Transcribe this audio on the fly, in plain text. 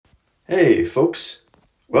Hey, folks.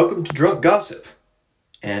 Welcome to Drunk Gossip,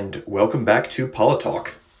 and welcome back to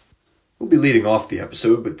Politalk. We'll be leading off the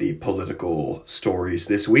episode with the political stories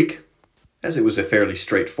this week, as it was a fairly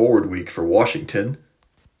straightforward week for Washington,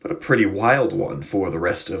 but a pretty wild one for the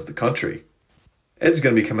rest of the country. Ed's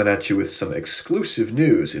going to be coming at you with some exclusive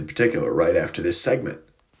news in particular right after this segment.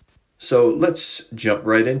 So let's jump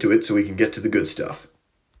right into it so we can get to the good stuff.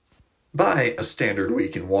 By a standard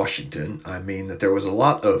week in Washington, I mean that there was a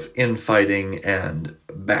lot of infighting and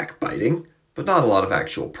backbiting, but not a lot of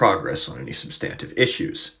actual progress on any substantive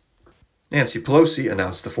issues. Nancy Pelosi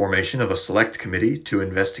announced the formation of a select committee to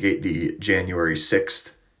investigate the January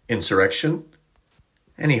 6th insurrection.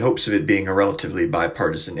 Any hopes of it being a relatively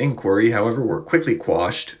bipartisan inquiry, however, were quickly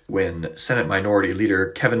quashed when Senate Minority Leader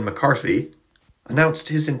Kevin McCarthy announced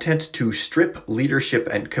his intent to strip leadership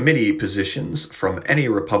and committee positions from any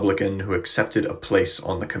Republican who accepted a place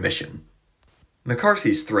on the commission.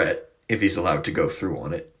 McCarthy's threat, if he's allowed to go through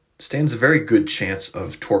on it, stands a very good chance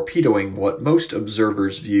of torpedoing what most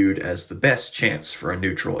observers viewed as the best chance for a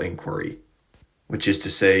neutral inquiry, which is to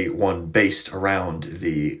say one based around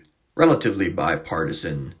the relatively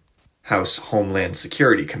bipartisan House Homeland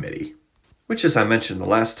Security Committee, which, as I mentioned the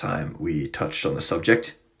last time we touched on the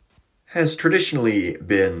subject, has traditionally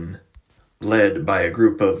been led by a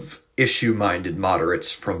group of issue-minded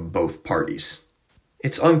moderates from both parties.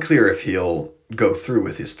 It's unclear if he'll go through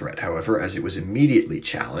with his threat, however, as it was immediately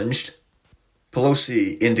challenged.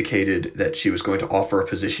 Pelosi indicated that she was going to offer a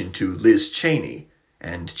position to Liz Cheney,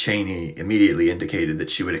 and Cheney immediately indicated that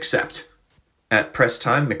she would accept. At press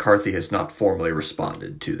time, McCarthy has not formally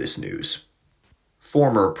responded to this news.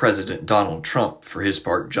 Former President Donald Trump, for his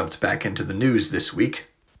part, jumped back into the news this week,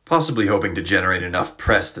 possibly hoping to generate enough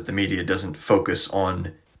press that the media doesn't focus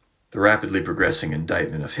on the rapidly progressing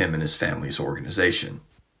indictment of him and his family's organization.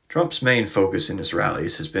 Trump's main focus in his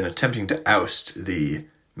rallies has been attempting to oust the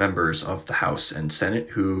members of the House and Senate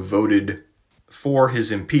who voted for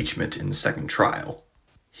his impeachment in the second trial.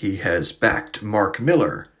 He has backed Mark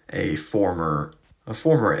Miller, a former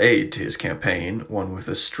aide to his campaign, one with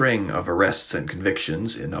a string of arrests and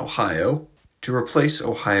convictions in Ohio, to replace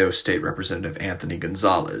Ohio State Representative Anthony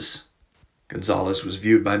Gonzalez. Gonzalez was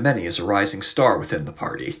viewed by many as a rising star within the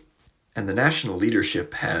party, and the national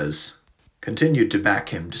leadership has continued to back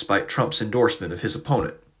him despite Trump's endorsement of his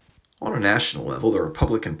opponent. On a national level, the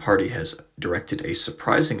Republican Party has directed a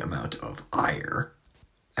surprising amount of ire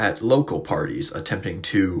at local parties attempting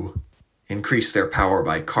to increase their power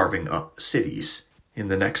by carving up cities in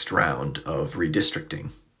the next round of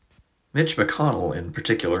redistricting. Mitch McConnell, in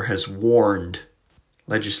particular, has warned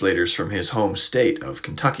legislators from his home state of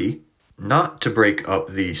Kentucky not to break up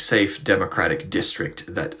the safe Democratic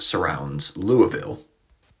district that surrounds Louisville.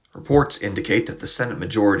 Reports indicate that the Senate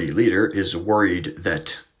Majority Leader is worried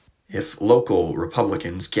that if local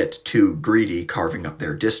Republicans get too greedy carving up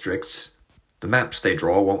their districts, the maps they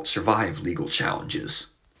draw won't survive legal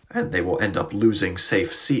challenges, and they will end up losing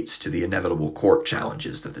safe seats to the inevitable court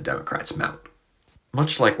challenges that the Democrats mount.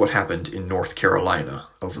 Much like what happened in North Carolina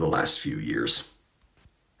over the last few years.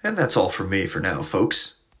 And that's all from me for now,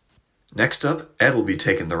 folks. Next up, Ed will be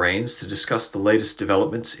taking the reins to discuss the latest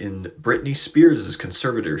developments in Britney Spears'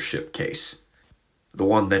 conservatorship case, the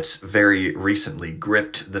one that's very recently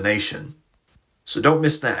gripped the nation. So don't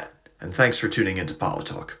miss that, and thanks for tuning into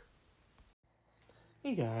Politalk.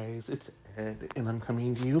 Hey guys, it's Ed, and I'm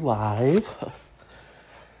coming to you live.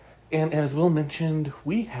 And as Will mentioned,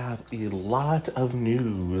 we have a lot of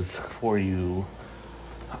news for you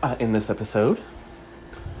in this episode.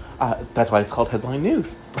 That's why it's called Headline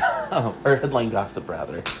News. Or Headline Gossip,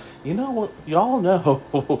 rather. You know what? Y'all know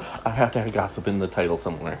I have to have gossip in the title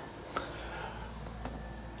somewhere.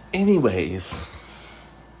 Anyways,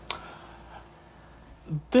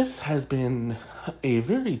 this has been a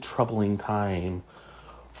very troubling time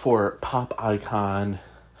for pop icon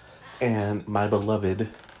and my beloved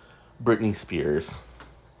Britney Spears.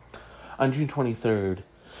 On June 23rd,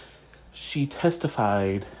 she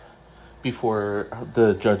testified before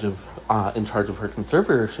the judge in charge of her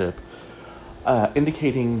conservatorship,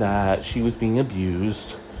 indicating that she was being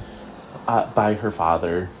abused by her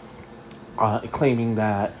father, claiming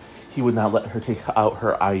that he would not let her take out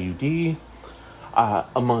her IUD,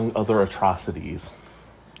 among other atrocities.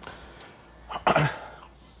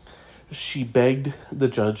 She begged the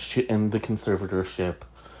judge to end the conservatorship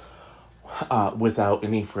without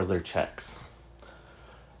any further checks.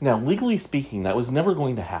 Now, legally speaking, that was never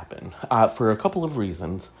going to happen for a couple of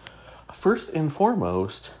reasons. First and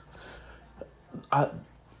foremost,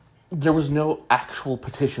 there was no actual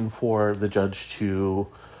petition for the judge to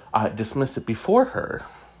dismiss it before her.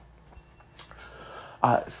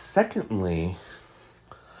 Secondly,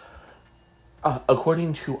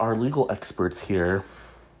 according to our legal experts here,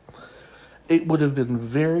 it would have been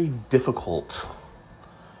very difficult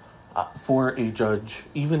for a judge,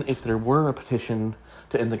 even if there were a petition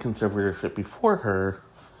to end the conservatorship before her,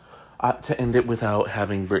 to end it without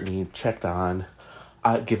having Brittany checked on,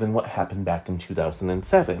 given what happened back in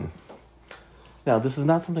 2007. Now, this is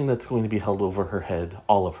not something that's going to be held over her head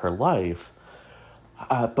all of her life,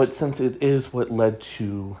 but since it is what led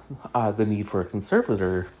to the need for a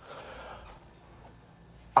conservator,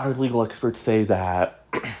 our legal experts say that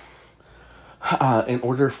in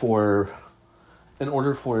order for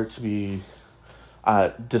it to be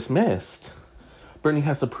dismissed, Brittany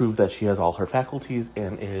has to prove that she has all her faculties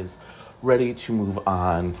and is ready to move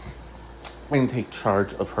on and take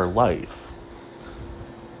charge of her life.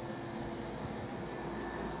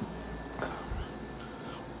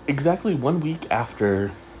 Exactly one week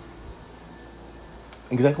after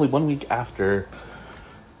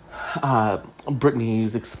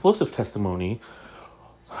Brittany's explosive testimony,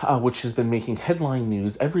 which has been making headline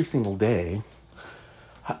news every single day,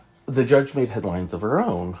 the judge made headlines of her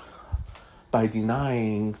own by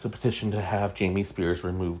denying the petition to have Jamie Spears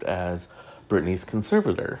removed as Brittany's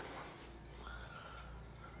conservator.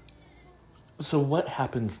 So what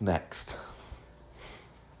happens next?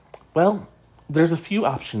 Well, there's a few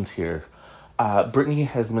options here. Brittany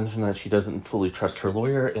has mentioned that she doesn't fully trust her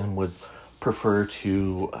lawyer and would prefer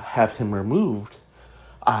to have him removed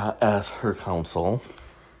as her counsel,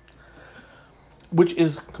 which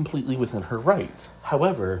is completely within her rights.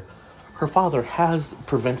 However, her father has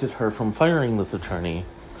prevented her from firing this attorney,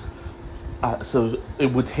 so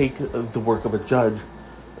it would take the work of a judge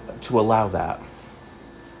to allow that.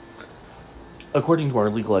 According to our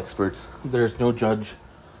legal experts, there's no judge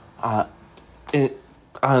on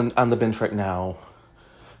the bench right now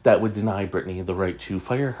that would deny Brittany the right to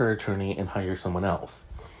fire her attorney and hire someone else.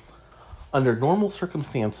 Under normal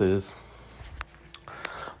circumstances,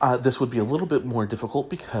 this would be a little bit more difficult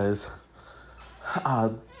because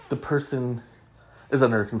the person is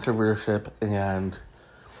under a conservatorship and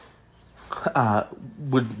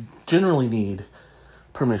would generally need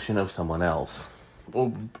permission of someone else,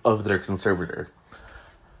 of their conservator.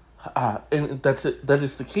 And that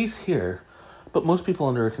is the case here, but most people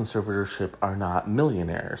under a conservatorship are not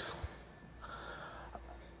millionaires.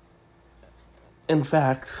 In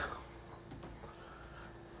fact,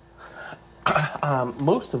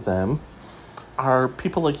 most of them are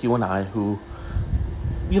people like you and I who,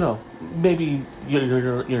 maybe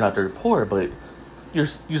you're not dirt poor, but you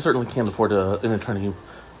certainly can't afford an attorney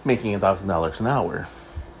making $1,000 an hour.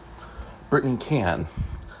 Brittany can.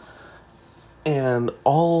 And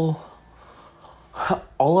all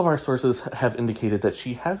of our sources have indicated that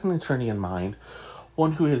she has an attorney in mind,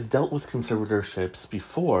 one who has dealt with conservatorships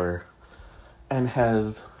before and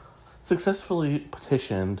has successfully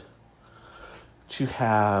petitioned to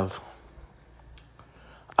have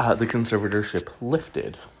the conservatorship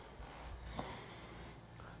lifted.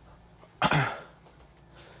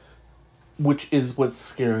 Which is what's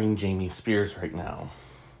scaring Jamie Spears right now.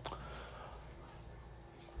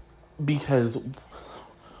 Because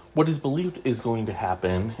what is believed is going to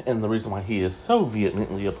happen, and the reason why he is so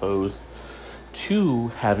vehemently opposed to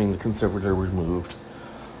having the conservator removed,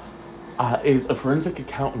 is a forensic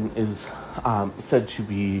accountant is said to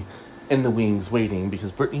be in the wings waiting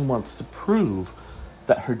because Brittany wants to prove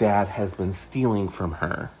that her dad has been stealing from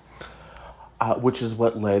her, which is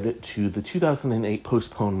what led to the 2008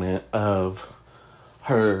 postponement of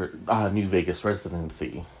her New Vegas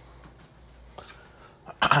residency.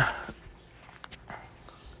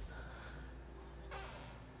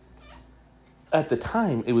 At the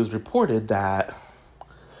time, it was reported that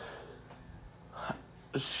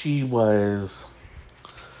she was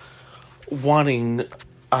wanting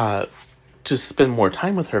to spend more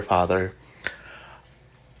time with her father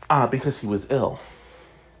because he was ill.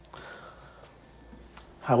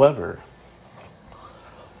 However,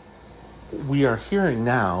 we are hearing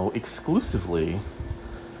now exclusively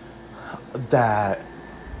that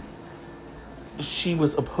she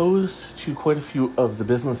was opposed to quite a few of the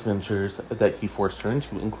business ventures that he forced her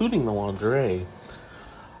into, including the lingerie.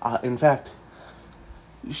 In fact,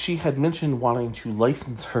 she had mentioned wanting to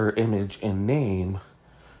license her image and name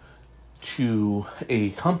to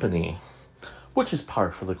a company, which is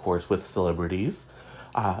par for the course with celebrities.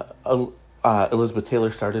 Elizabeth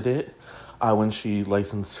Taylor started it when she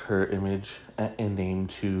licensed her image and name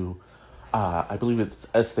to, I believe it's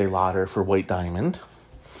Estee Lauder for White Diamond.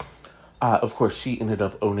 Of course, she ended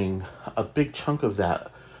up owning a big chunk of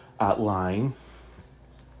that line.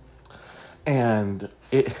 And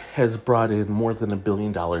it has brought in more than $1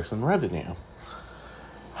 billion in revenue.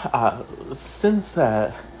 Since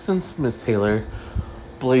Ms. Taylor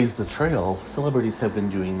blazed the trail, celebrities have been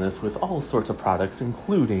doing this with all sorts of products,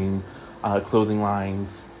 including clothing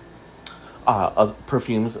lines,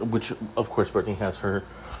 perfumes, which of course Britney has her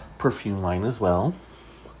perfume line as well.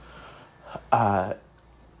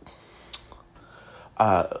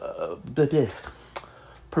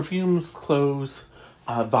 Perfumes, clothes,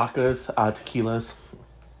 vodkas, tequilas,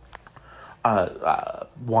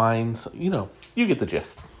 wines, you get the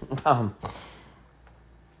gist.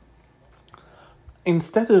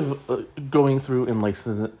 Instead of going through and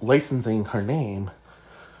licensing her name,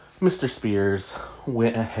 Mr. Spears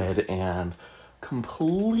went ahead and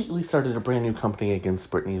completely started a brand new company against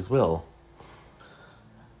Britney's will,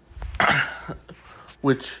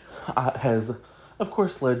 which has, of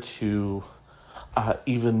course, led to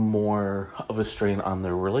even more of a strain on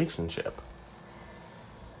their relationship.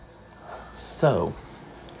 So,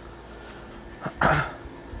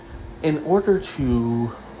 in order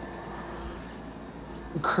to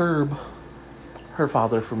curb her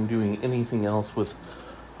father from doing anything else with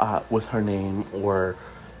her name or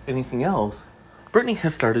anything else, Britney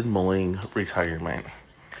has started mulling retirement.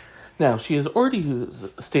 Now, she has already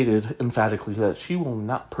stated emphatically that she will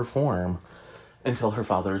not perform until her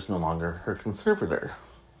father is no longer her conservator.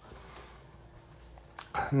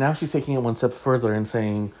 Now she's taking it one step further and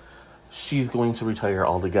saying she's going to retire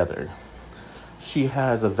altogether. She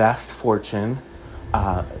has a vast fortune.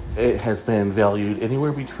 It has been valued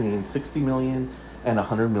anywhere between $60 million and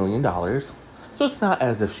 $100 million. So it's not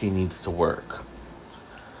as if she needs to work.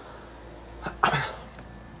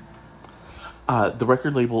 The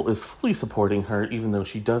record label is fully supporting her, even though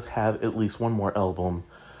she does have at least one more album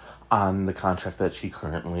on the contract that she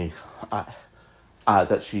currently,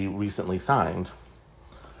 that she recently signed.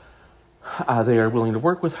 They are willing to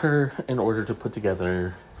work with her in order to put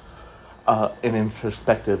together an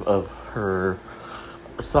introspective of her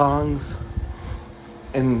songs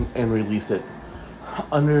and release it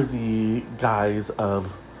under the guise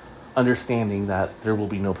of understanding that there will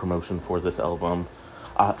be no promotion for this album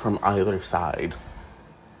from either side.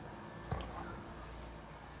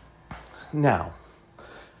 Now,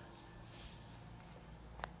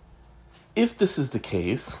 if this is the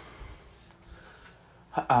case,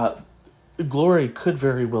 Glory could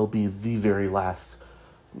very well be the very last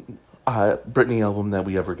Britney album that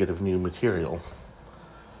we ever get of new material.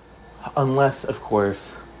 Unless, of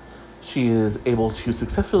course, she is able to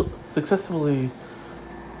successfully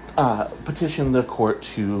petition the court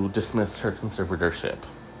to dismiss her conservatorship.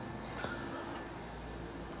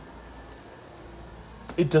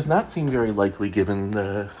 It does not seem very likely given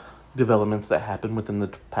the developments that happened within the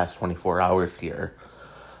past 24 hours here.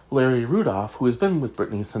 Larry Rudolph, who has been with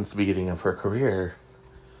Britney since the beginning of her career,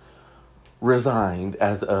 resigned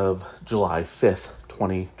as of July 5th,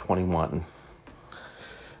 2021.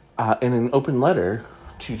 In an open letter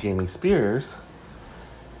to Jamie Spears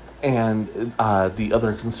and the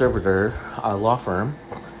other conservator law firm,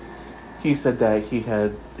 he said that he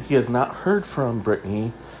has not heard from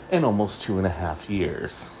Britney in almost 2.5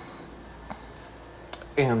 years.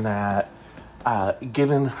 And that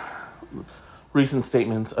given recent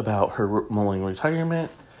statements about her mulling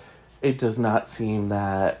retirement, it does not seem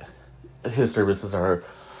that his services are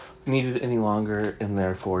needed any longer, and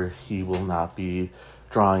therefore he will not be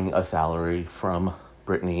drawing a salary from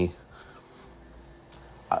Britney.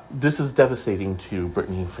 This is devastating to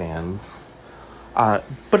Britney fans,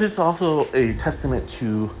 but it's also a testament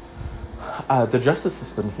to the justice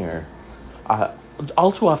system here.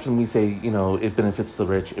 All too often we say, it benefits the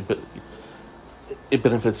rich, it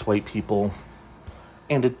benefits white people,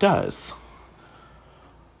 and it does,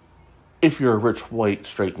 if you're a rich, white,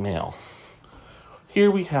 straight male.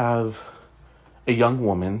 Here we have a young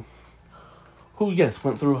woman who, yes,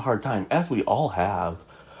 went through a hard time, as we all have.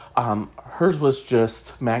 Hers was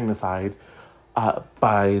just magnified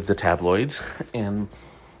by the tabloids and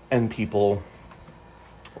people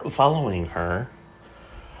following her.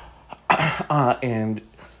 And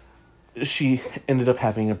she ended up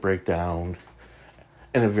having a breakdown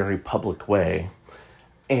in a very public way.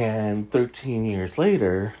 And 13 years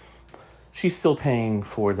later, she's still paying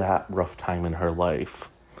for that rough time in her life.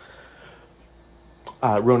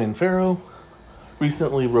 Ronan Farrow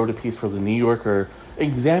recently wrote a piece for The New Yorker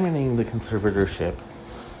examining the conservatorship.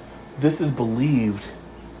 This is believed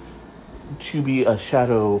to be a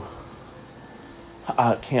shadow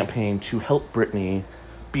campaign to help Britney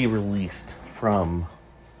be released from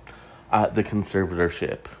the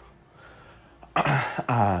conservatorship.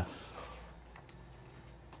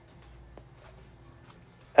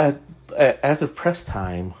 as of press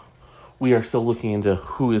time, we are still looking into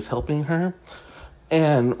who is helping her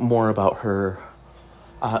and more about her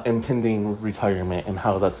impending retirement and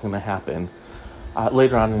how that's going to happen.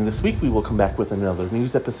 Later on in this week, we will come back with another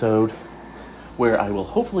news episode where I will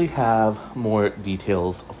hopefully have more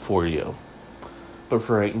details for you. But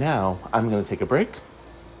for right now, I'm going to take a break,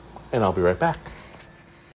 and I'll be right back.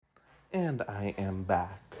 And I am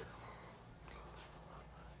back.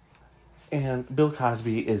 And Bill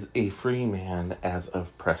Cosby is a free man as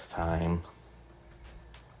of press time.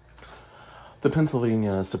 The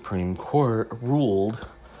Pennsylvania Supreme Court ruled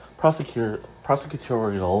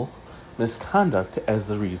prosecutorial misconduct as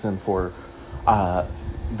the reason for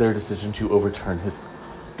their decision to overturn his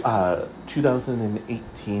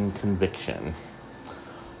 2018 conviction.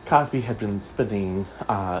 Cosby had been spending,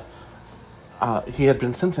 he had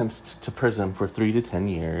been sentenced to prison for 3 to 10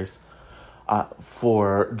 years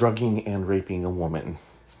for drugging and raping a woman.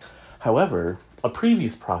 However, a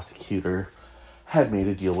previous prosecutor had made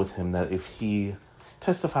a deal with him that if he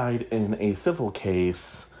testified in a civil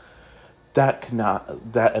case, that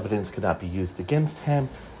evidence could not be used against him,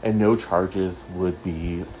 and no charges would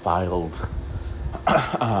be filed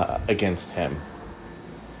against him.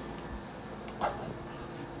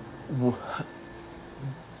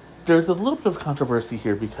 There's a little bit of controversy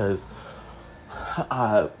here because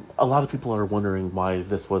a lot of people are wondering why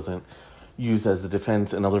this wasn't used as a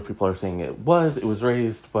defense, and other people are saying it was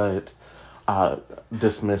raised, but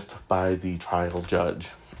dismissed by the trial judge.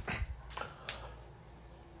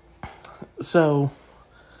 So,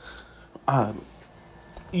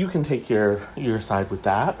 you can take your side with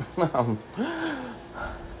that.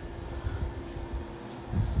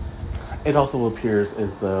 It also appears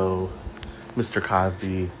as though Mr.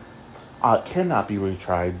 Cosby cannot be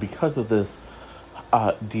retried because of this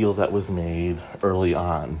deal that was made early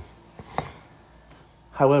on.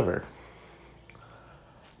 However,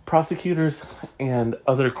 prosecutors and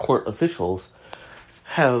other court officials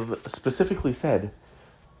have specifically said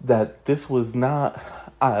that this was not,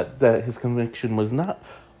 that his conviction was not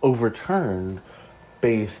overturned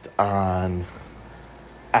based on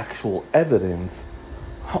actual evidence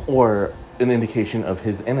or an indication of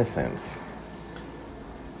his innocence.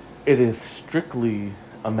 It is strictly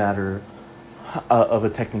a matter of a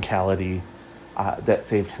technicality that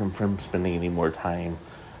saved him from spending any more time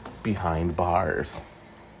behind bars.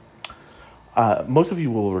 Most of you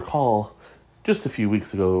will recall, just a few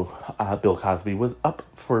weeks ago, Bill Cosby was up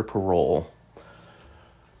for parole,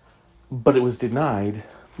 but it was denied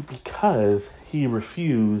because he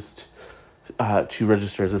refused to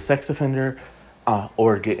register as a sex offender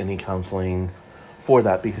or get any counseling for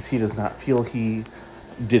that, because he does not feel he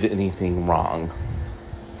did anything wrong.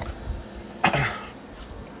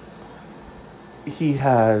 He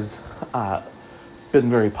has been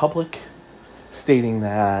very public, stating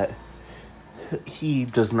that he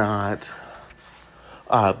does not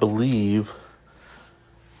believe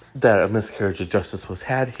that a miscarriage of justice was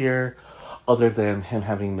had here, other than him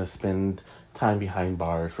having to spend time behind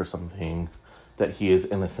bars for something that he is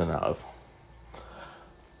innocent of.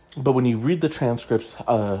 But when you read the transcripts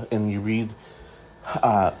and you read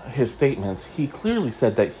his statements, he clearly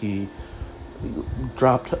said that he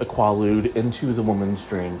dropped a Quaalude into the woman's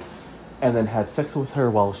drink and then had sex with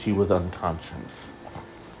her while she was unconscious.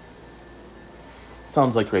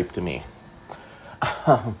 Sounds like rape to me.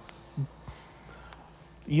 I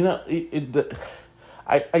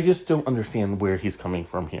just don't understand where he's coming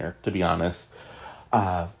from here, to be honest.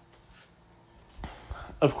 Of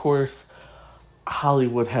course,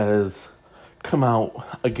 Hollywood has come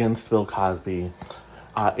out against Bill Cosby.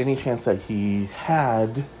 Any chance that he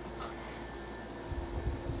had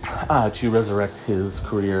to resurrect his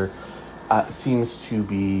career seems to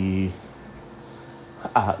be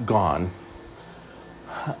gone.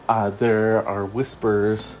 There are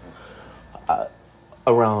whispers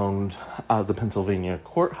around the Pennsylvania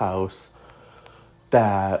courthouse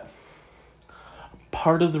that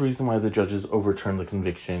part of the reason why the judges overturned the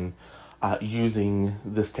conviction using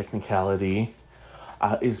this technicality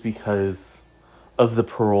is because of the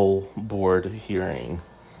parole board hearing.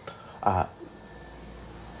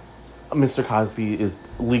 Mr. Cosby is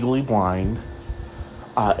legally blind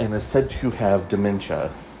and is said to have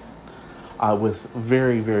dementia with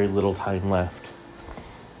very, very little time left.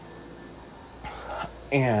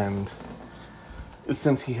 And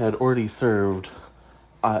since he had already served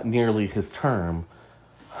nearly his term,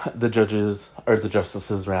 the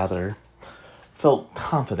justices felt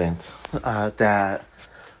confident that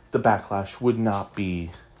the backlash would not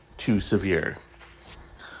be too severe.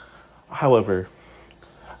 However,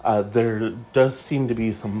 there does seem to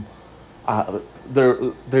be some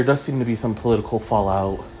there does seem to be some political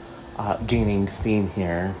fallout gaining steam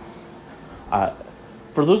here.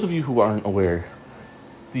 For those of you who aren't aware,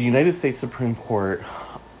 the United States Supreme Court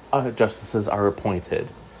justices are appointed.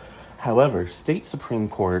 However, state Supreme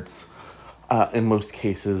Courts, in most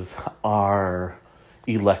cases, are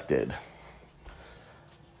elected.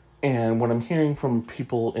 And what I'm hearing from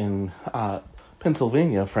people in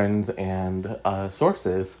Pennsylvania, friends and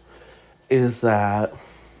sources, is that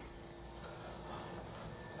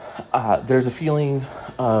there's a feeling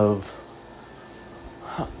of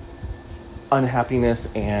unhappiness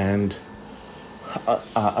and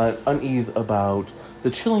unease about the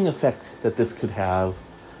chilling effect that this could have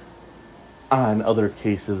on other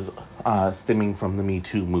cases stemming from the Me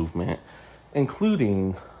Too movement,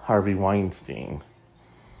 including Harvey Weinstein.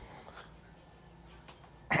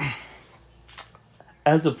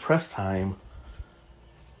 As of press time,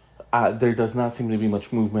 there does not seem to be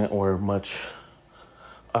much movement or much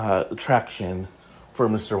traction for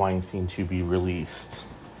Mr. Weinstein to be released.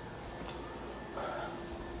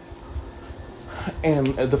 And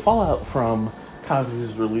the fallout from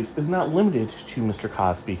Cosby's release is not limited to Mr.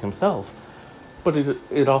 Cosby himself, but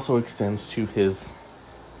it also extends to his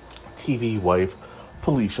TV wife,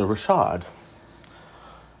 Phylicia Rashad.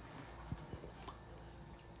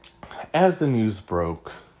 As the news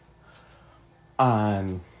broke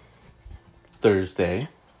on Thursday,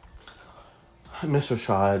 Ms.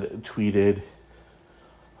 Rashad tweeted,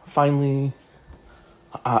 finally,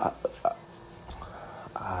 I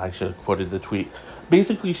should have quoted the tweet.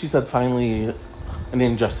 Basically, she said, finally, an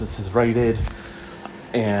injustice is righted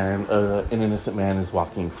and an innocent man is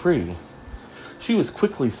walking free. She was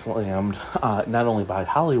quickly slammed, not only by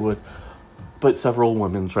Hollywood, but several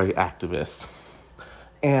women's rights activists.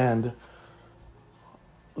 And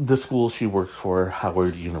the school she works for,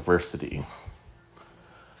 Howard University.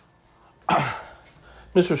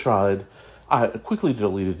 Ms. Rashad quickly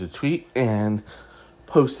deleted the tweet and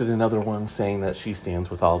posted another one saying that she stands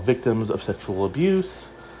with all victims of sexual abuse,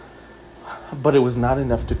 but it was not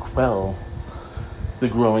enough to quell the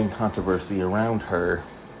growing controversy around her.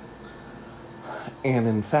 And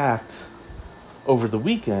in fact, over the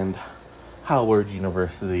weekend, Howard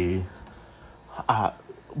University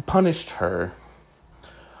punished her.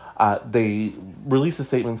 They released a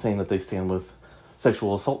statement saying that they stand with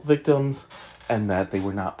sexual assault victims and that they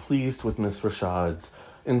were not pleased with Ms. Rashad's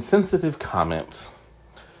insensitive comments.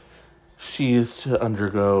 She is to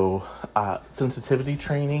undergo sensitivity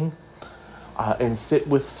training and sit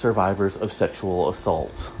with survivors of sexual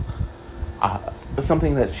assault.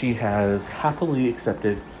 Something that she has happily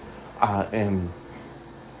accepted and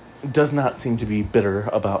does not seem to be bitter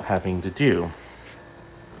about having to do.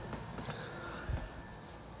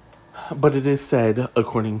 But it is said,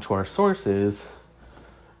 according to our sources,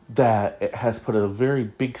 that it has put a very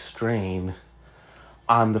big strain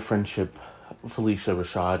on the friendship Phylicia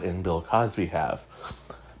Rashad and Bill Cosby have.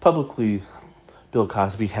 Publicly, Bill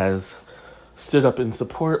Cosby has stood up in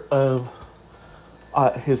support of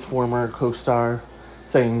his former co-star,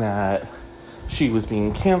 saying that she was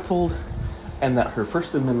being canceled and that her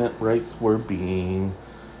First Amendment rights were being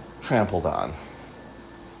trampled on.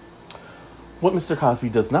 What Mr. Cosby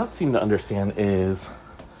does not seem to understand is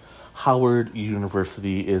Howard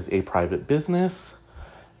University is a private business,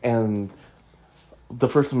 and the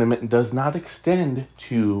First Amendment does not extend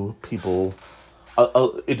to people,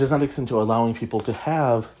 it does not extend to allowing people to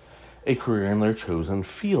have a career in their chosen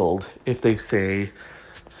field if they say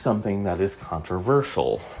something that is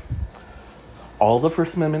controversial. All the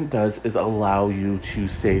First Amendment does is allow you to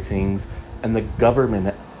say things, and the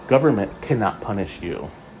government cannot punish you.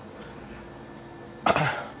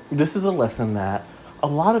 This is a lesson that a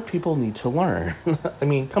lot of people need to learn. I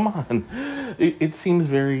mean, come on. It seems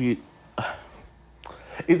very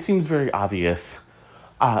obvious.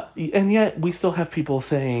 And yet we still have people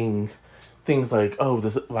saying things like, oh,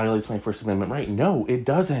 this violates my First Amendment right. No, it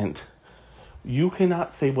doesn't. You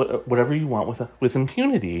cannot say whatever you want with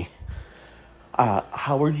impunity.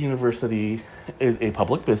 Howard University is a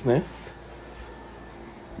public business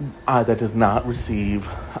that does not receive,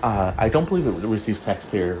 I don't believe it receives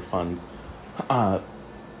taxpayer funds.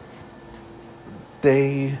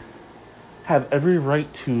 They have every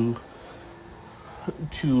right to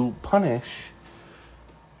punish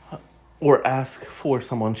or ask for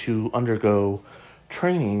someone to undergo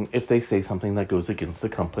training if they say something that goes against the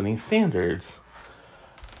company's standards.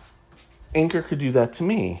 Anchor could do that to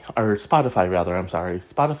me, or Spotify rather, I'm sorry.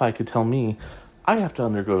 Spotify could tell me I have to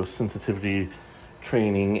undergo sensitivity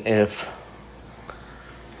training if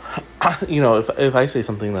I say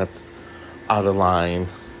something that's out of line.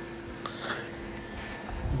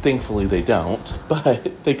 Thankfully they don't,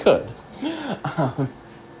 but they could.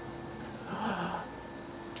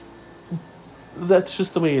 That's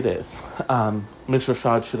just the way it is. Ms.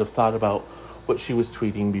 Rashad should have thought about what she was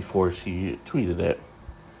tweeting before she tweeted it.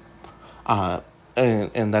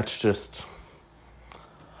 And that's just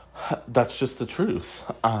the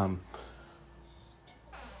truth.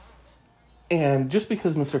 And just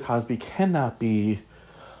because Mr. Cosby cannot be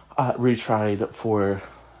retried for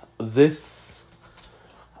this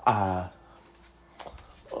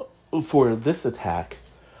attack,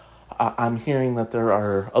 I'm hearing that there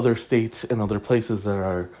are other states and other places that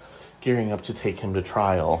are gearing up to take him to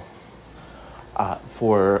trial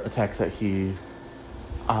for attacks that he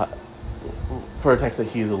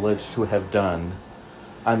is alleged to have done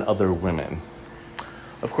on other women.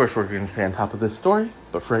 Of course, we're going to stay on top of this story,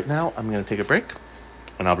 but for right now, I'm going to take a break,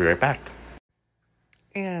 and I'll be right back.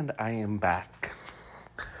 And I am back.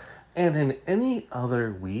 And in any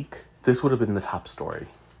other week, this would have been the top story.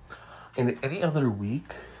 In any other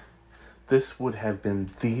week, this would have been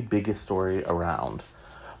the biggest story around.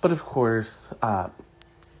 But of course,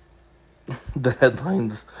 the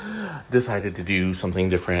headlines decided to do something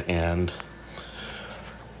different and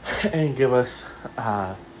give us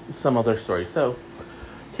some other story. So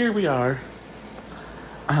here we are.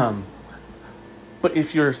 But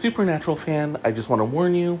if you're a Supernatural fan, I just want to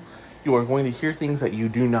warn you, you are going to hear things that you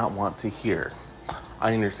do not want to hear.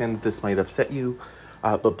 I understand that this might upset you,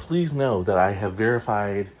 but please know that I have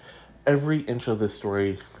verified every inch of this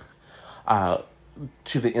story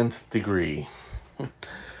to the nth degree.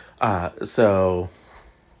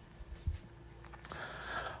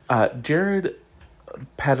 Jared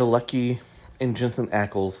Padalecki and Jensen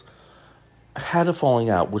Ackles had a falling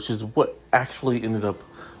out, which is what actually ended up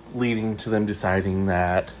leading to them deciding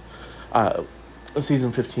that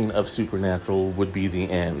season 15 of Supernatural would be the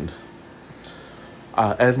end.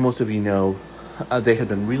 As most of you know, they had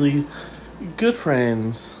been really good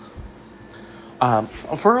friends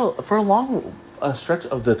for a long stretch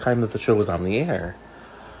of the time that the show was on the air.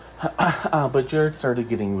 But Jared started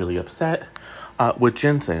getting really upset with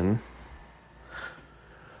Jensen.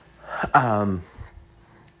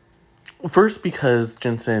 First, because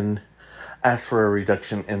Jensen asked for a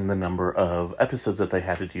reduction in the number of episodes that they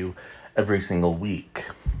had to do every single week.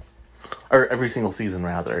 Or every single season,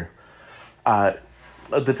 rather. The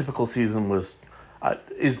typical season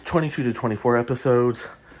is 22 to 24 episodes.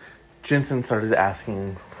 Jensen started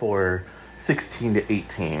asking for 16 to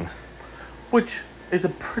 18, which is a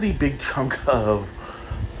pretty big chunk of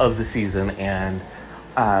the season, and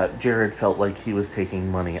Jared felt like he was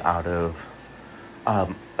taking money out of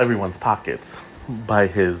everyone's pockets by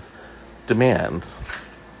his demands.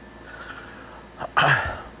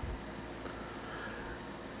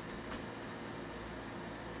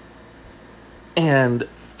 And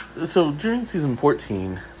so during season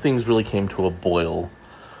 14, things really came to a boil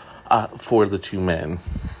for the two men.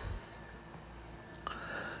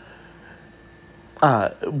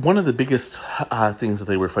 One of the biggest things that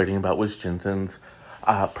they were fighting about was Jensen's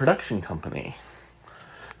production company.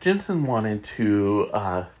 Jensen wanted to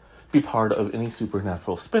be part of any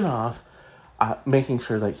Supernatural spinoff, making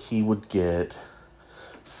sure that he would get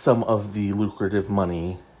some of the lucrative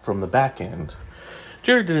money from the back end.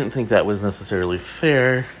 Jared didn't think that was necessarily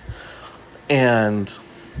fair, and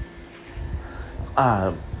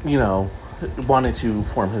wanted to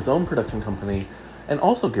form his own production company and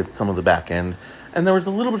also get some of the back end. And there was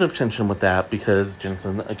a little bit of tension with that because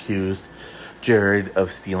Jensen accused Jared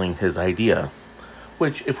of stealing his idea.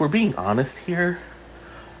 Which, if we're being honest here,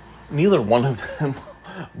 neither one of them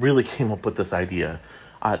really came up with this idea.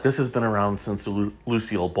 This has been around since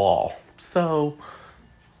Lucille Ball. So,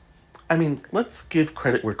 I mean, let's give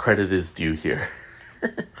credit where credit is due here.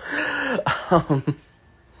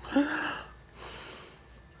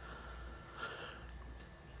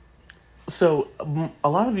 So, a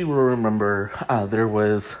lot of you will remember there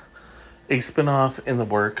was a spinoff in the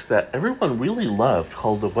works that everyone really loved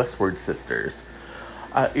called the Westward Sisters.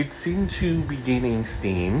 It seemed to be gaining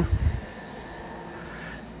steam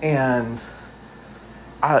and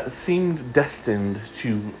seemed destined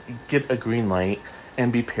to get a green light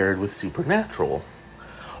and be paired with Supernatural.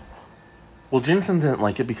 Well, Jensen didn't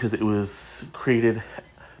like it because it was created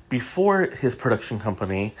before his production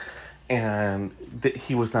company, and that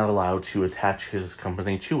he was not allowed to attach his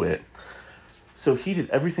company to it. So he did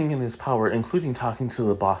everything in his power, including talking to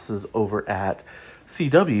the bosses over at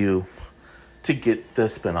CW, to get the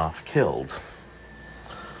spinoff killed.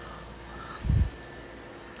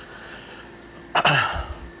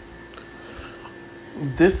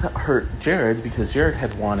 This hurt Jared because Jared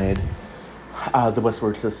had wanted the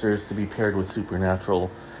Westward Sisters to be paired with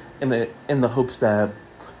Supernatural, in the hopes that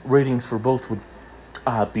ratings for both would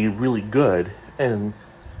be really good and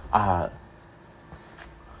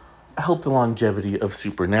help the longevity of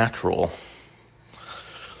Supernatural.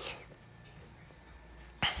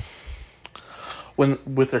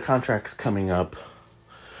 With their contracts coming up,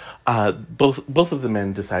 both of the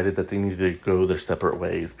men decided that they needed to go their separate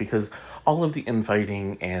ways because all of the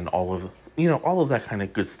infighting and all of that kind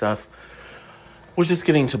of good stuff was just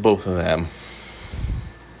getting to both of them.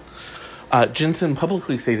 Jensen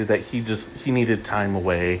publicly stated that he needed time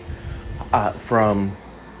away from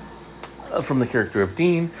the character of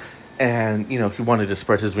Dean, and he wanted to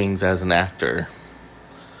spread his wings as an actor.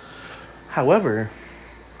 However,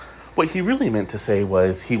 what he really meant to say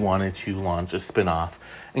was he wanted to launch a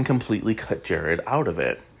spin-off and completely cut Jared out of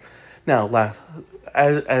it. Now,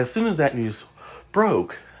 as soon as that news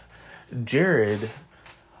broke, Jared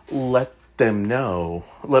let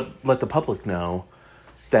the public know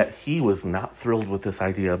that he was not thrilled with this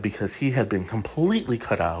idea because he had been completely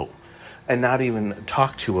cut out and not even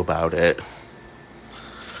talked to about it.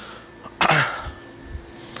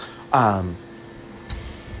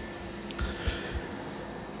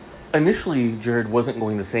 Initially, Jared wasn't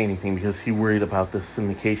going to say anything because he worried about the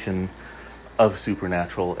syndication of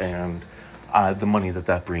Supernatural and the money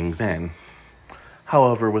that brings in.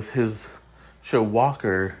 However, with his show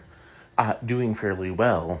Walker doing fairly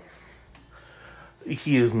well,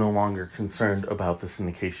 he is no longer concerned about the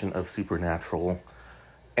syndication of Supernatural,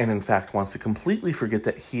 and in fact wants to completely forget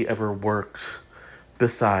that he ever worked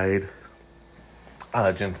beside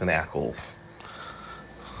Jensen Ackles.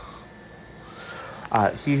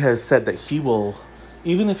 He has said that he will,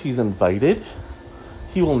 even if he's invited,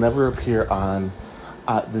 he will never appear on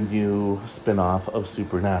the new spin-off of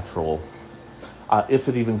Supernatural, if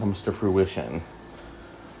it even comes to fruition.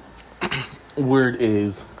 Word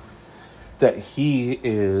is that he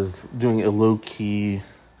is doing a low-key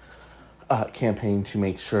campaign to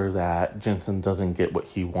make sure that Jensen doesn't get what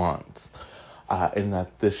he wants, and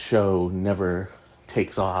that this show never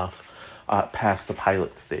takes off past the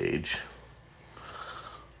pilot stage.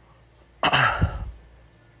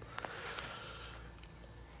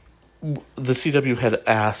 The CW had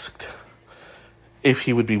asked if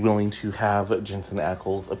he would be willing to have Jensen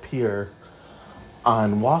Ackles appear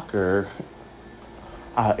on Walker,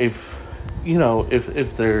 if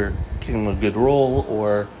they're getting a good role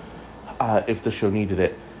or if the show needed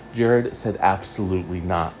it. Jared said absolutely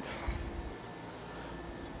not.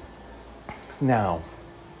 Now,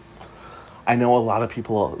 I know a lot of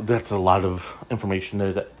people, that's a lot of information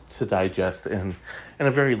to digest in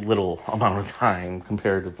a very little amount of time,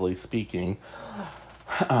 comparatively speaking,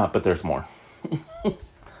 but there's more.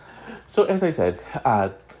 So, as I said,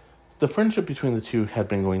 the friendship between the two had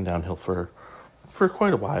been going downhill for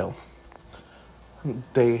quite a while.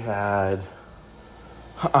 They had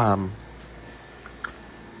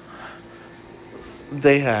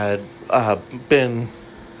been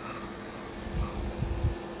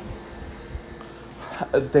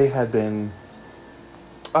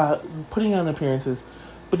putting on appearances,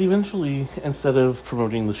 but eventually, instead of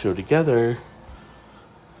promoting the show together,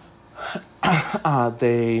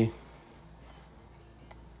 they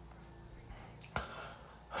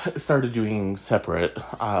started doing separate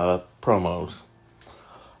promos.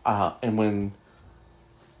 And when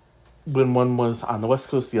one was on the West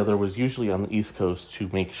Coast, the other was usually on the East Coast to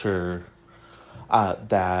make sure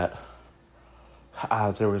that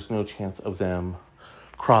there was no chance of them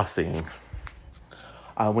crossing.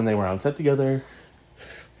 When they were on set together,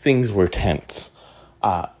 things were tense.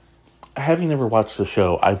 Having never watched the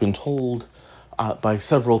show, I've been told by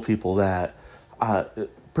several people that,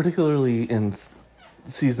 particularly in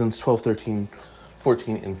seasons 12, 13,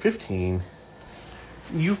 14, and 15,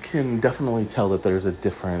 you can definitely tell that there's a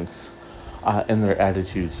difference in their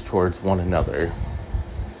attitudes towards one another.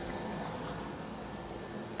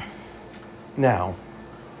 Now,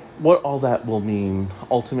 what all that will mean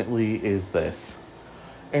ultimately is this.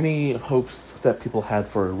 Any hopes that people had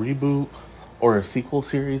for a reboot or a sequel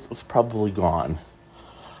series is probably gone.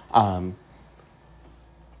 And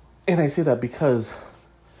I say that because,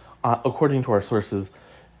 according to our sources,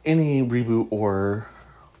 any reboot or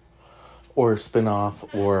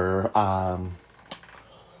spin-off or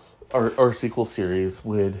sequel series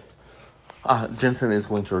would, Jensen is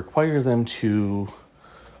going to require them to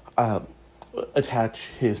attach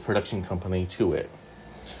his production company to it.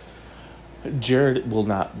 Jared will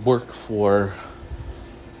not work for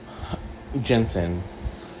Jensen,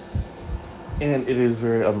 and it is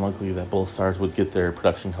very unlikely that both stars would get their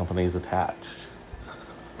production companies attached.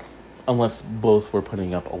 unless both were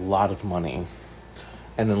putting up a lot of money,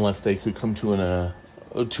 and unless they could come to an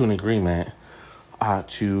agreement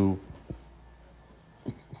to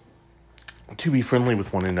be friendly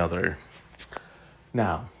with one another.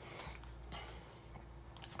 Now,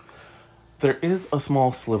 there is a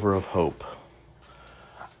small sliver of hope.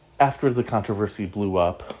 After the controversy blew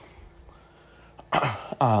up,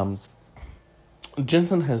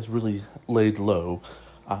 Jensen has really laid low,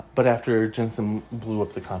 but after Jensen blew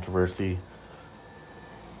up the controversy,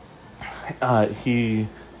 he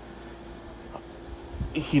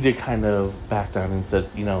did kind of back down and said,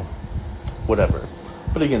 whatever.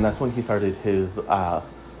 But again, that's when he started his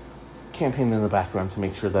campaign in the background to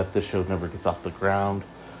make sure that the show never gets off the ground.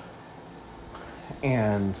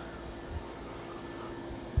 And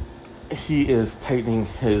he is tightening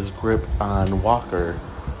his grip on Walker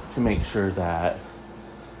to make sure that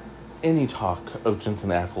any talk of Jensen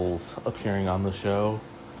Ackles appearing on the show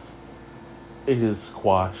is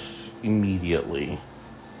squashed immediately.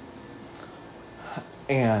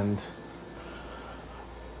 And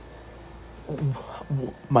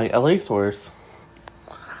my LA source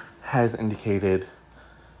has indicated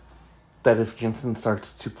that if Jensen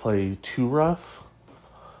starts to play too rough,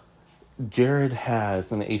 Jared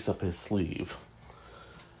has an ace up his sleeve,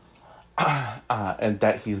 and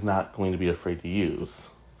that he's not going to be afraid to use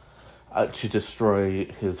to destroy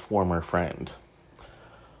his former friend.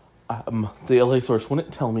 The LA source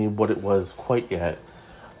wouldn't tell me what it was quite yet,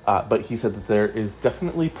 but he said that there is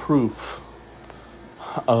definitely proof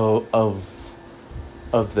of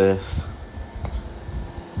this,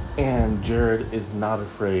 and Jared is not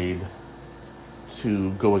afraid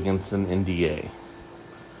to go against an NDA.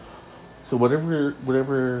 So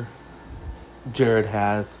whatever Jared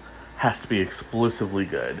has to be explosively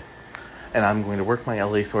good. And I'm going to work my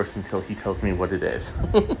LA source until he tells me what it is.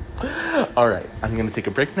 Alright, I'm going to take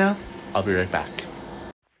a break now. I'll be right back.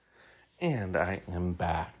 And I am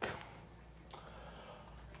back.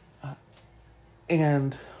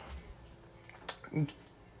 And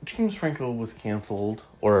James Franco was canceled,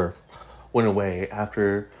 or went away,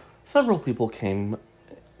 after several people came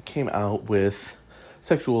out with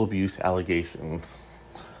sexual abuse allegations.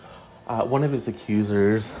 One of his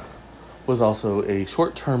accusers was also a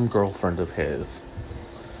short-term girlfriend of his.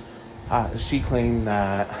 She claimed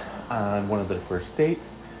that on one of their first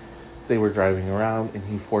dates, they were driving around and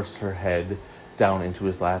he forced her head down into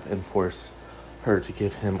his lap and forced her to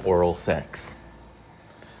give him oral sex.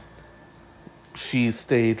 They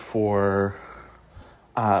stayed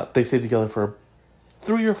together for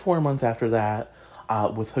 3 or 4 months after that,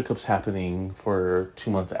 with hookups happening for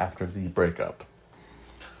 2 months after the breakup.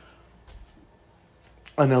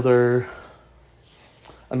 Another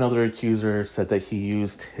accuser said that he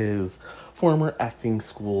used his former acting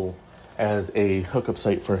school as a hookup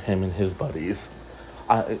site for him and his buddies.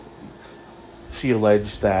 She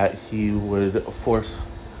alleged that he would force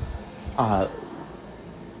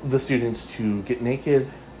the students to get naked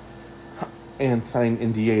and sign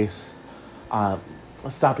NDAs,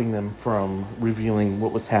 stopping them from revealing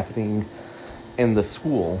what was happening in the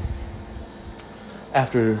school.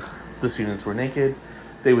 After the students were naked,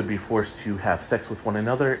 they would be forced to have sex with one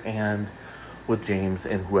another and with James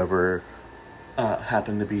and whoever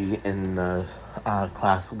happened to be in the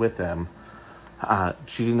class with them.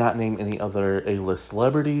 She did not name any other A-list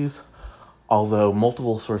celebrities, although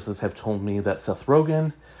multiple sources have told me that Seth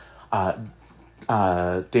Rogen,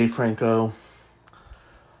 Dave Franco,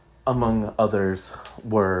 among others,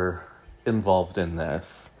 were involved in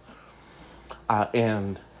this.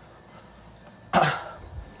 And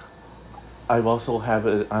I've also have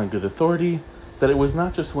it on good authority that it was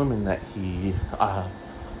not just women that he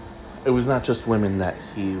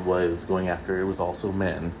was going after. It was also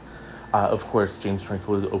men. Of course, James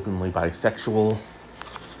Franco was openly bisexual.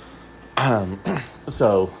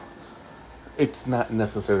 So it's not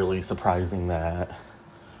necessarily surprising that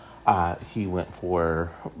he went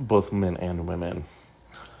for both men and women.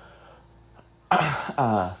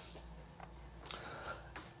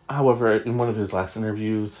 However, in one of his last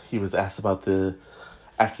interviews, he was asked about the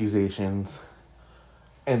accusations,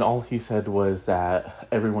 and all he said was that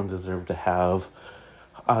everyone deserved to have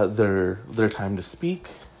their time to speak,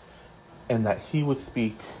 and that he would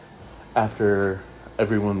speak after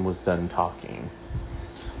everyone was done talking.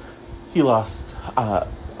 He lost, a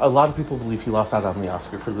lot of people believe he lost out on the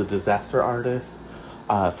Oscar for The Disaster Artist,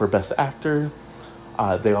 for Best Actor.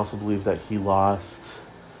 They also believe that he lost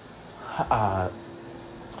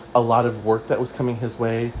a lot of work that was coming his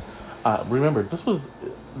way. Remember,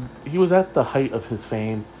 he was at the height of his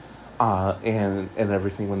fame and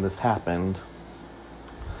everything when this happened.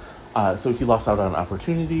 So he lost out on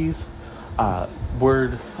opportunities. Uh,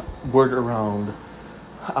 word around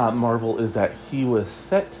Marvel is that he was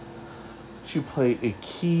set to play a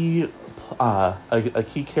key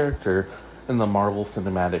character in the Marvel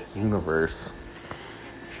Cinematic Universe.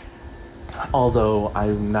 Although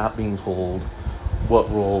I'm not being told what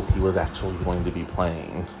role he was actually going to be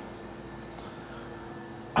playing.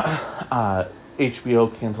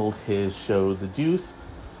 HBO canceled his show The Deuce.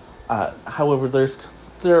 However,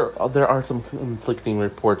 there are some conflicting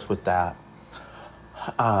reports with that.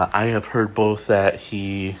 I have heard both that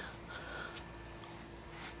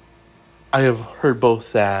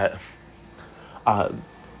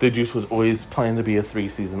The Deuce was always planned to be a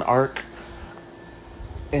 3-season arc,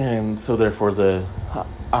 and so therefore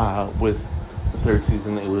with the third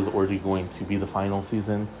season it was already going to be the final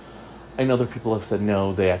season. And other people have said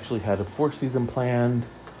no, they actually had a 4th season planned,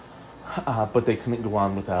 but they couldn't go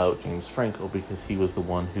on without James Franco because he was the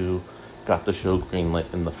one who got the show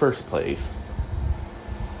greenlit in the first place.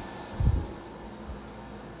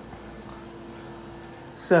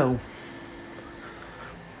 So,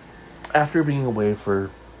 after being away for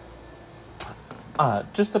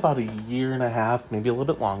just about a year and a half, maybe a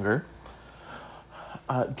little bit longer,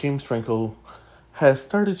 James Franco has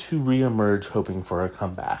started to reemerge, hoping for a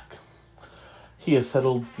comeback. He has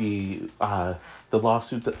settled the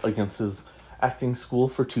lawsuit against his acting school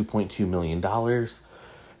for $2.2 million,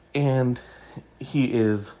 and he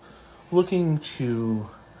is looking to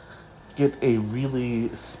get a really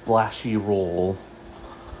splashy role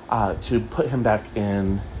to put him back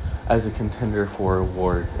in as a contender for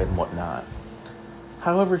awards and whatnot.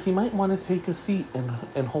 However, he might want to take a seat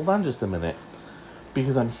and hold on just a minute,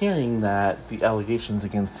 because I'm hearing that the allegations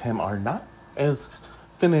against him are not as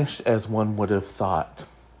finished as one would have thought.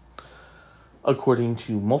 According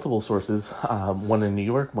to multiple sources, one in New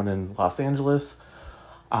York, one in Los Angeles,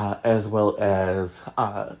 as well as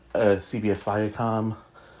a CBS Viacom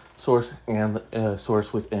source and a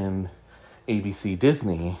source within ABC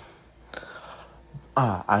Disney,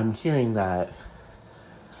 I'm hearing that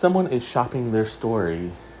someone is shopping their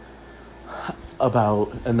story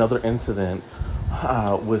about another incident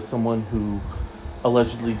with someone who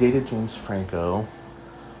allegedly dated James Franco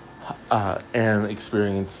and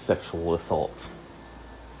experienced sexual assault.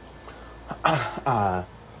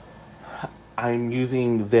 I'm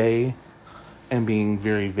using they and being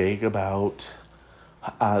very vague about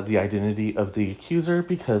the identity of the accuser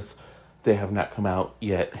because they have not come out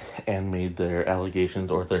yet and made their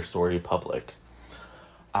allegations or their story public.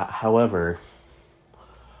 However,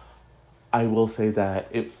 I will say that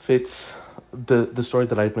it fits the story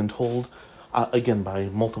that I've been told, again, by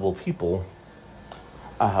multiple people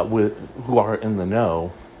who are in the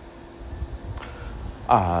know.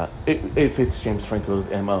 It fits James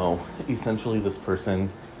Franco's MO. Essentially, this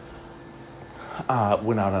person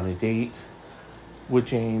went out on a date with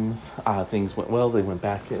James. Things went well. They went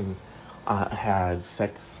back and had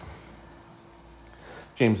sex.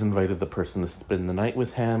 James invited the person to spend the night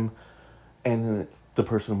with him, and the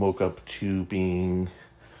person woke up to being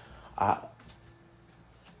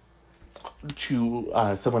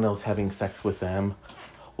someone else having sex with them,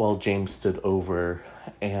 while James stood over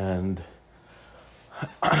and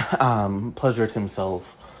pleasured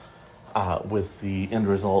himself with the end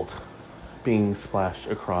result being splashed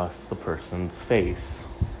across the person's face.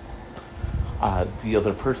 The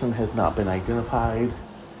other person has not been identified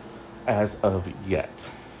as of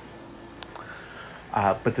yet.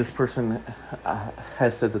 But this person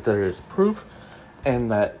has said that there is proof and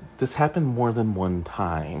that this happened more than one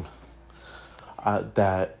time.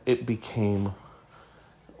 That it became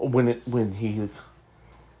when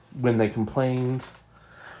they complained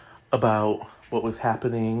about what was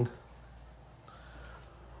happening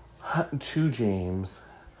to James,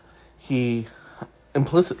 he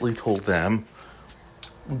implicitly told them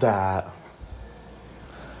that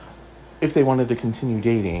if they wanted to continue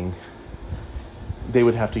dating, they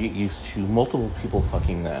would have to get used to multiple people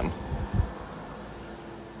fucking them.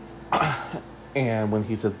 And when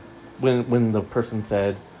he said, when the person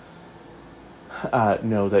said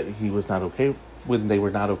no, that he was not okay, when they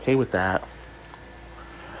were not okay with that,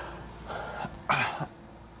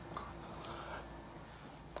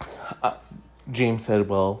 James said,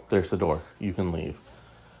 well, there's the door. You can leave.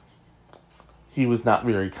 He was not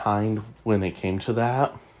very kind when it came to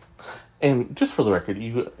that. And just for the record,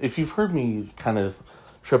 if you've heard me kind of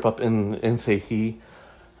trip up and say he,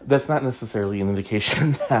 that's not necessarily an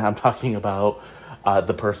indication that I'm talking about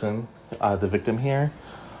the person, the victim here.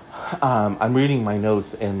 I'm reading my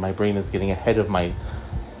notes and my brain is getting ahead of my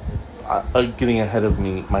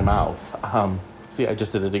mouth. See, I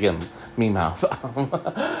just did it again. Me mouth.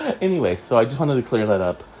 Anyway, so I just wanted to clear that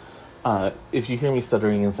up. If you hear me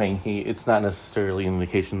stuttering and saying he, it's not necessarily an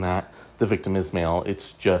indication that the victim is male.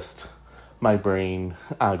 It's just my brain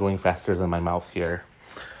going faster than my mouth here.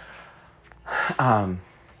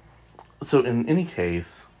 So in any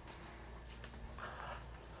case,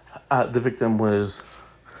 the victim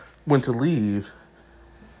went to leave,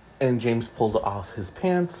 and James pulled off his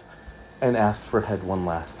pants and asked for head one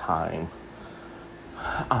last time.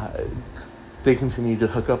 They continued to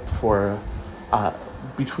hook up for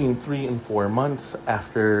between 3 and 4 months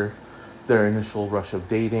after their initial rush of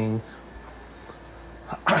dating.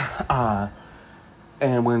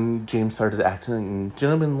 And when James started acting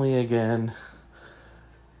gentlemanly again,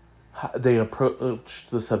 they approached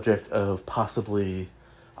the subject of possibly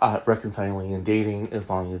reconciling and dating, as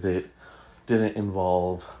long as it didn't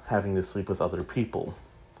involve having to sleep with other people.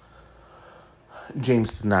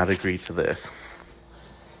 James did not agree to this.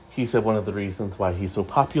 He said one of the reasons why he's so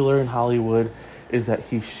popular in Hollywood is that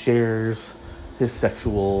he shares his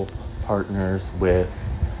sexual partners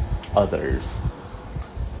with others.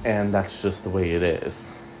 And that's just the way it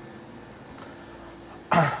is.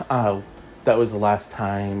 That was the last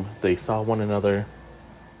time they saw one another.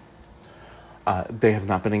 They have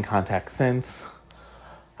not been in contact since.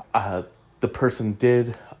 The person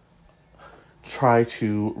did try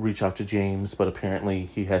to reach out to James, but apparently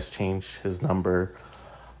he has changed his number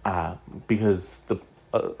because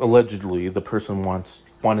allegedly the person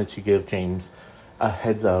wanted to give James a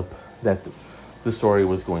heads up that the story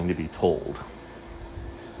was going to be told.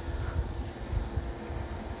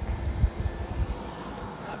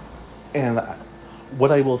 And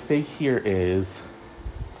what I will say here is,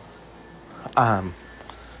 I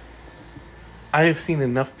have seen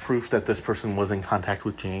enough proof that this person was in contact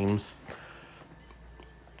with James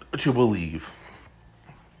to believe.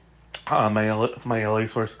 My LA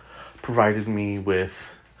source provided me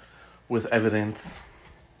with evidence.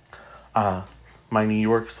 My New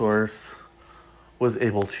York source was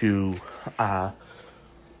able to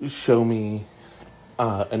show me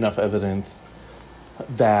enough evidence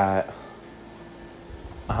that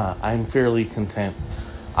I'm fairly content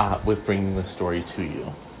with bringing this story to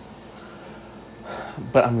you.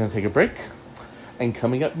 But I'm going to take a break, and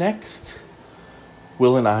coming up next,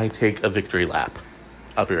 Will and I take a victory lap.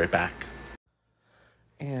 I'll be right back.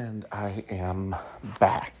 And I am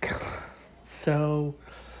back. So,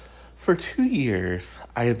 for 2 years,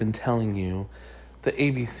 I have been telling you the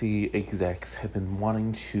ABC execs have been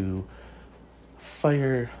wanting to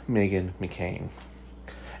fire Meghan McCain.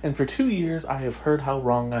 And for 2 years, I have heard how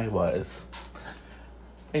wrong I was.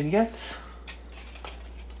 And yet,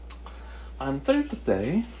 on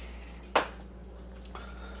Thursday,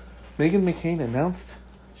 Meghan McCain announced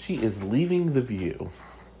she is leaving The View.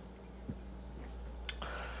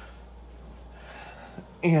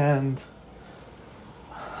 And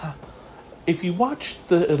if you watch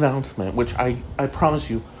the announcement, which I promise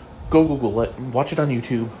you, go Google it, watch it on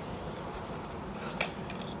YouTube.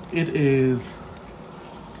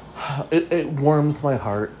 It warms my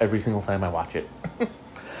heart every single time I watch it.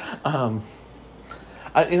 And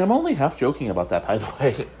I'm only half joking about that, by the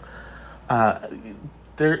way.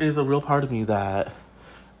 There is a real part of me that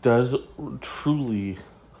does truly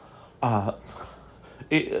love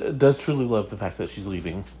the fact that she's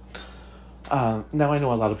leaving. Now I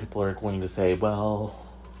know a lot of people are going to say, well,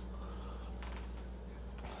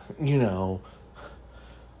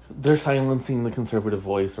 they're silencing the conservative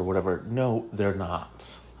voice or whatever. No, they're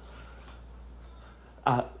not.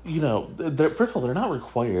 First of all, they're not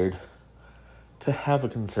required to have a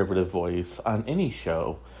conservative voice on any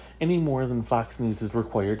show any more than Fox News is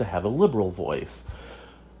required to have a liberal voice.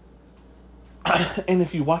 And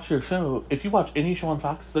if you watch any show on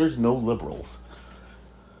Fox, there's no liberals.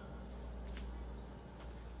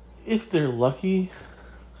 If we're lucky,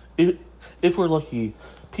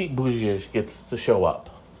 Pete Buttigieg gets to show up.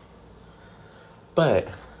 But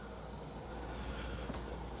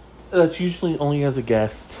that's usually only as a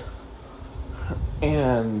guest,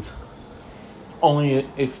 and only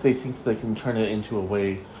if they think they can turn it into a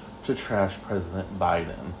way to trash President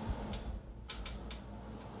Biden.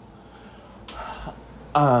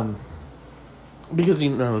 Because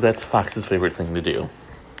that's Fox's favorite thing to do.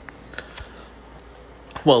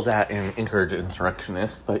 Well, that and encourage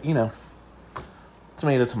insurrectionists, but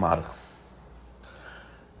tomato, tomato.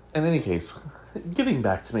 In any case, getting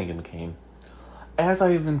back to Meghan McCain, as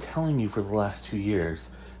I have been telling you for the last 2 years,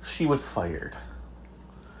 she was fired.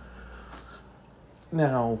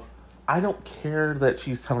 Now, I don't care that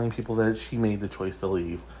she's telling people that she made the choice to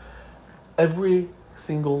leave. Every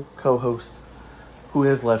single co-host who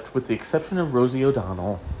has left, with the exception of Rosie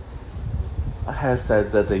O'Donnell, has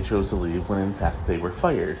said that they chose to leave when in fact they were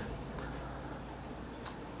fired.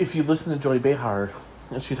 If you listen to Joy Behar,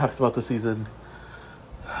 she talks about the season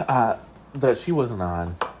that she wasn't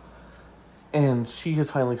on, and she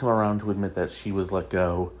has finally come around to admit that she was let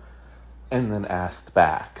go and then asked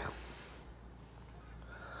back.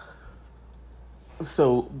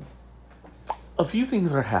 So, a few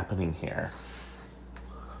things are happening here.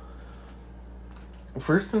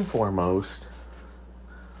 First and foremost,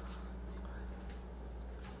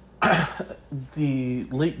 the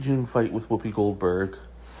late June fight with Whoopi Goldberg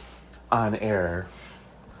on air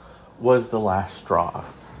was the last straw.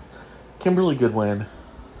 Kimberly Goodwin,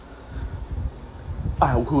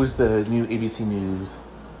 who is the new ABC News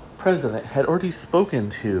president, had already spoken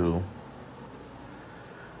to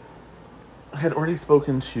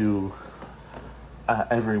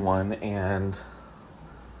everyone and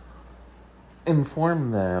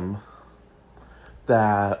informed them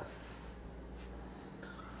that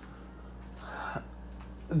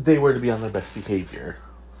they were to be on their best behavior.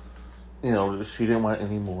 You know, she didn't want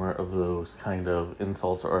any more of those kind of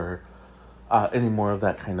insults or any more of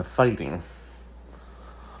that kind of fighting.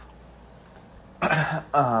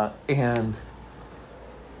 And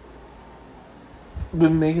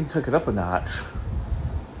when Megan took it up a notch,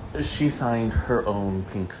 she signed her own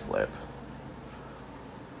pink slip.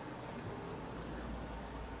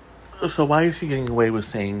 So why is she getting away with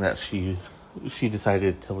saying that she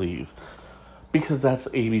decided to leave? Because that's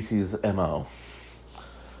ABC's MO.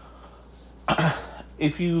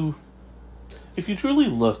 If you truly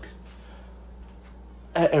look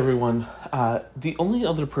at everyone, the only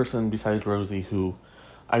other person besides Rosie who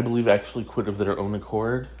I believe actually quit of their own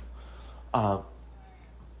accord,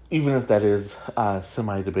 even if that is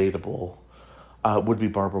semi-debatable, would be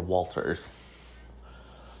Barbara Walters.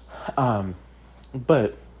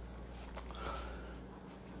 But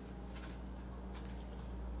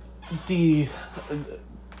the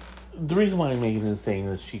reason why Megan is saying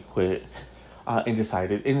that she quit and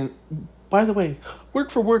decided, and by the way, word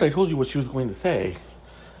for word, I told you what she was going to say.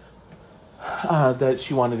 That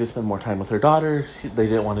she wanted to spend more time with her daughter. They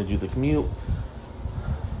didn't want to do the commute.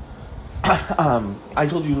 I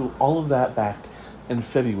told you all of that back in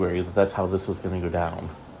February, that's how this was going to go down.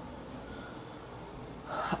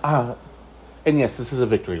 And yes, this is a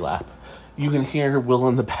victory lap. You can hear Will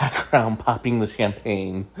in the background popping the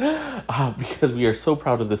champagne because we are so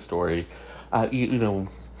proud of this story. You know,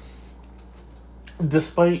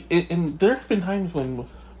 despite... And there have been times when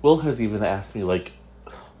Will has even asked me, like,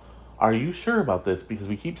 are you sure about this? Because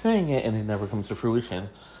we keep saying it and it never comes to fruition.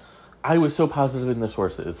 I was so positive in the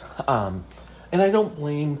sources. And I don't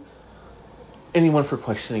blame anyone for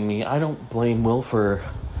questioning me. I don't blame Will for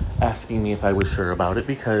asking me if I was sure about it,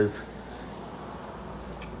 because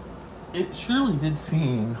it surely did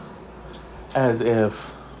seem as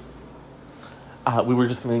if we were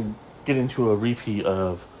just going to get into a repeat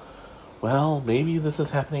of, well, maybe this is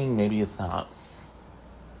happening, maybe it's not.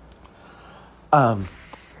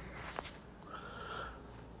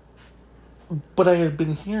 But I had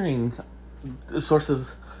been hearing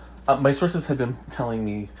sources, my sources had been telling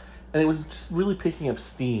me, and it was just really picking up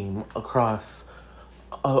steam across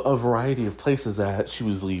a variety of places that she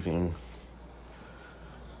was leaving.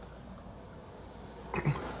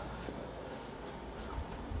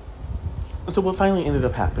 So what finally ended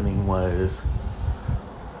up happening was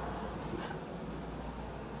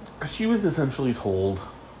she was essentially told,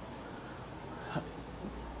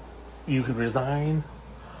 you could resign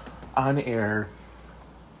on air,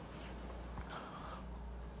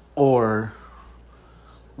 or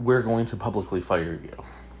we're going to publicly fire you.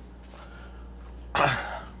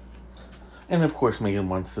 And of course Megan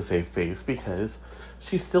wants to save face because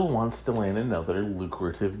she still wants to land another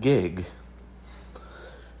lucrative gig.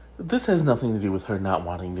 This has nothing to do with her not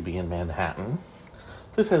wanting to be in Manhattan.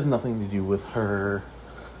 This has nothing to do with her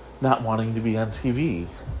not wanting to be on TV.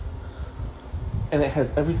 And it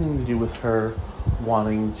has everything to do with her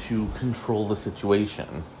wanting to control the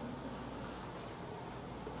situation.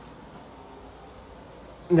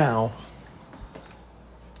 Now,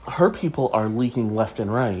 her people are leaking left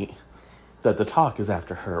and right that the talk is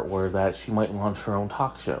after her, or that she might launch her own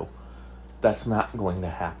talk show. That's not going to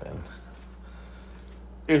happen.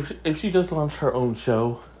 If she does launch her own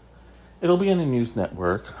show, it'll be on a news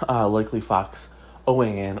network, likely Fox,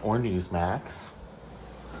 OAN, or Newsmax.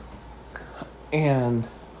 And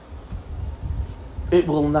it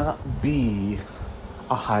will not be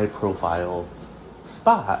a high-profile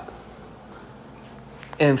spot.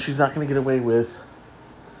 And she's not going to get away with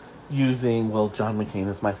using, well, John McCain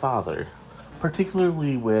is my father.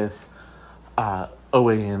 Particularly with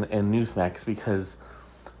OAN and Newsmax, because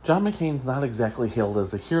John McCain's not exactly hailed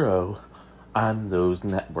as a hero on those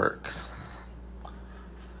networks.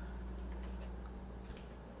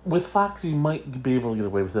 With Fox, you might be able to get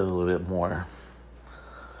away with it a little bit more.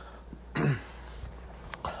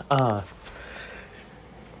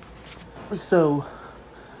 So,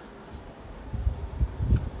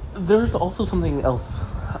 there's also something else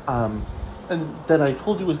and that I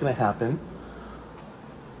told you was going to happen.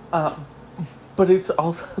 But it's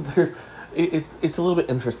also there. It's a little bit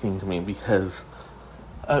interesting to me because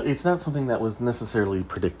it's not something that was necessarily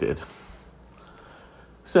predicted.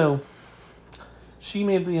 So, she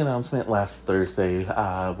made the announcement last Thursday,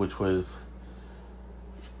 which was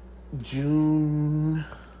July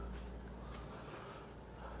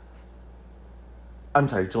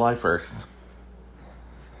 1st.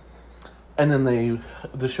 And then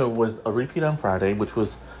the show was a repeat on Friday, which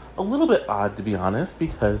was a little bit odd, to be honest,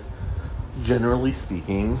 because generally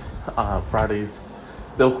speaking, Fridays,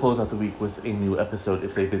 they'll close out the week with a new episode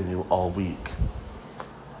if they've been new all week.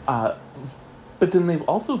 But then they've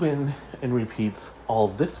also been in repeats all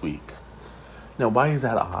this week. Now, why is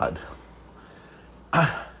that odd?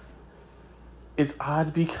 It's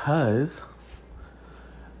odd because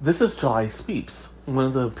this is July sweeps, one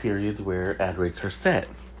of the periods where ad rates are set.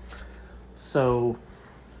 So,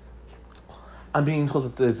 I'm being told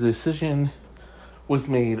that the decision was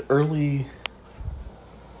made early.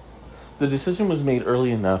 The decision was made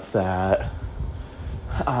early enough that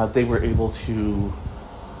they were able to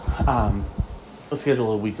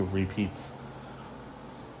schedule a week of repeats.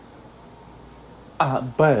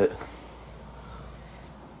 But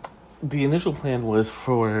the initial plan was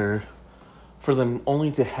for them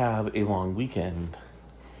only to have a long weekend.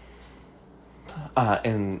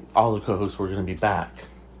 And all the co-hosts were going to be back.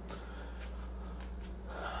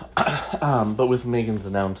 But with Megan's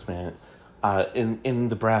announcement, in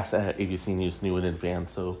the brass at ABC News knew in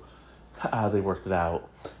advance, so they worked it out.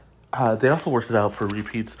 They also worked it out for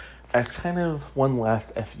repeats as kind of one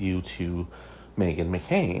last FU to Meghan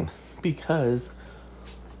McCain, because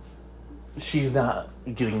she's not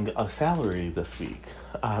getting a salary this week.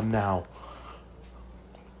 Now,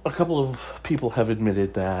 a couple of people have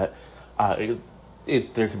admitted that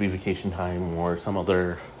there could be vacation time or some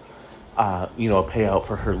other, a payout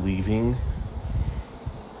for her leaving.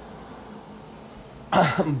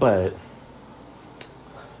 But,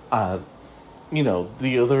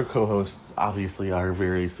 the other co-hosts obviously are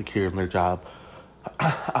very secure in their job.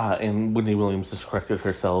 And Wendy Williams just corrected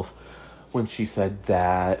herself when she said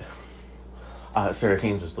that Sarah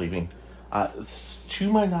Haynes was leaving.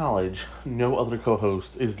 To my knowledge, no other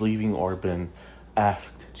co-host is leaving or been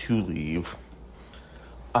asked to leave.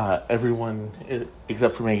 Everyone,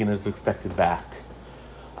 except for Meghan, is expected back.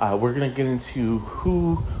 We're going to get into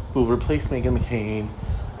who will replace Meghan McCain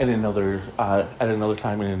at another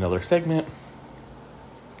time in another segment,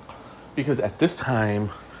 because at this time,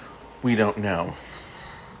 we don't know.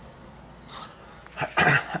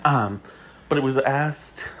 But it was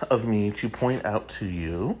asked of me to point out to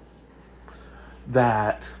you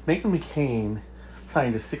that Meghan McCain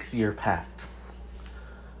signed a 6-year pact,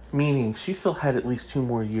 meaning she still had at least 2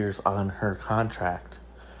 more years on her contract.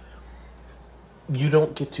 You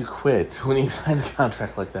don't get to quit when you sign a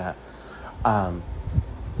contract like that. And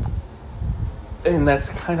that's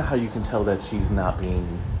kind of how you can tell that she's not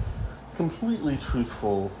being completely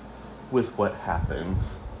truthful with what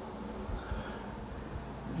happens.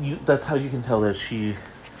 That's how you can tell that she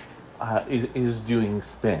is doing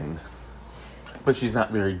spin, but she's not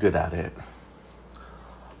very good at it.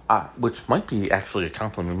 Which might be actually a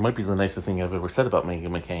compliment. Might be the nicest thing I've ever said about Meghan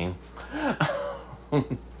McCain.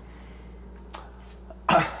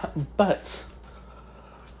 But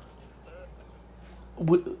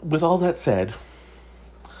with all that said,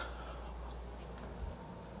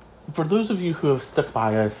 for those of you who have stuck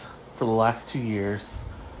by us for the last 2 years,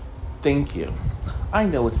 thank you. I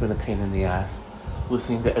know it's been a pain in the ass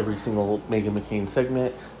listening to every single Meghan McCain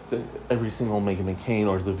segment, every single Meghan McCain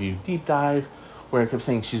or The View deep dive, where I kept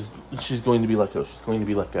saying she's going to be let go. She's going to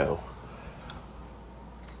be let go.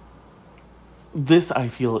 This, I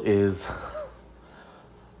feel, is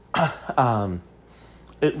at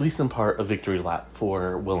least in part a victory lap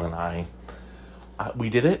for Will and I. We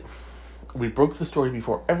did it. We broke the story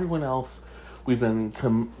before everyone else. We've been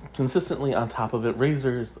consistently on top of it,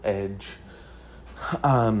 razor's edge.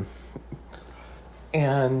 And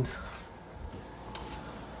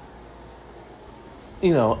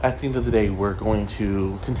at the end of the day, we're going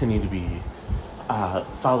to continue to be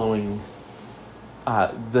following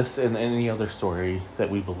this and any other story that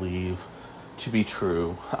we believe to be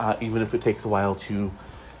true, even if it takes a while to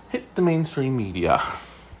hit the mainstream media.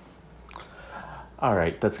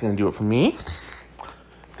 Alright, that's going to do it for me.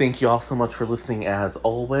 Thank you all so much for listening as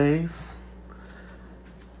always.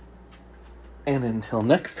 And until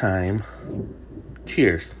next time,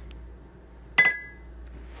 cheers.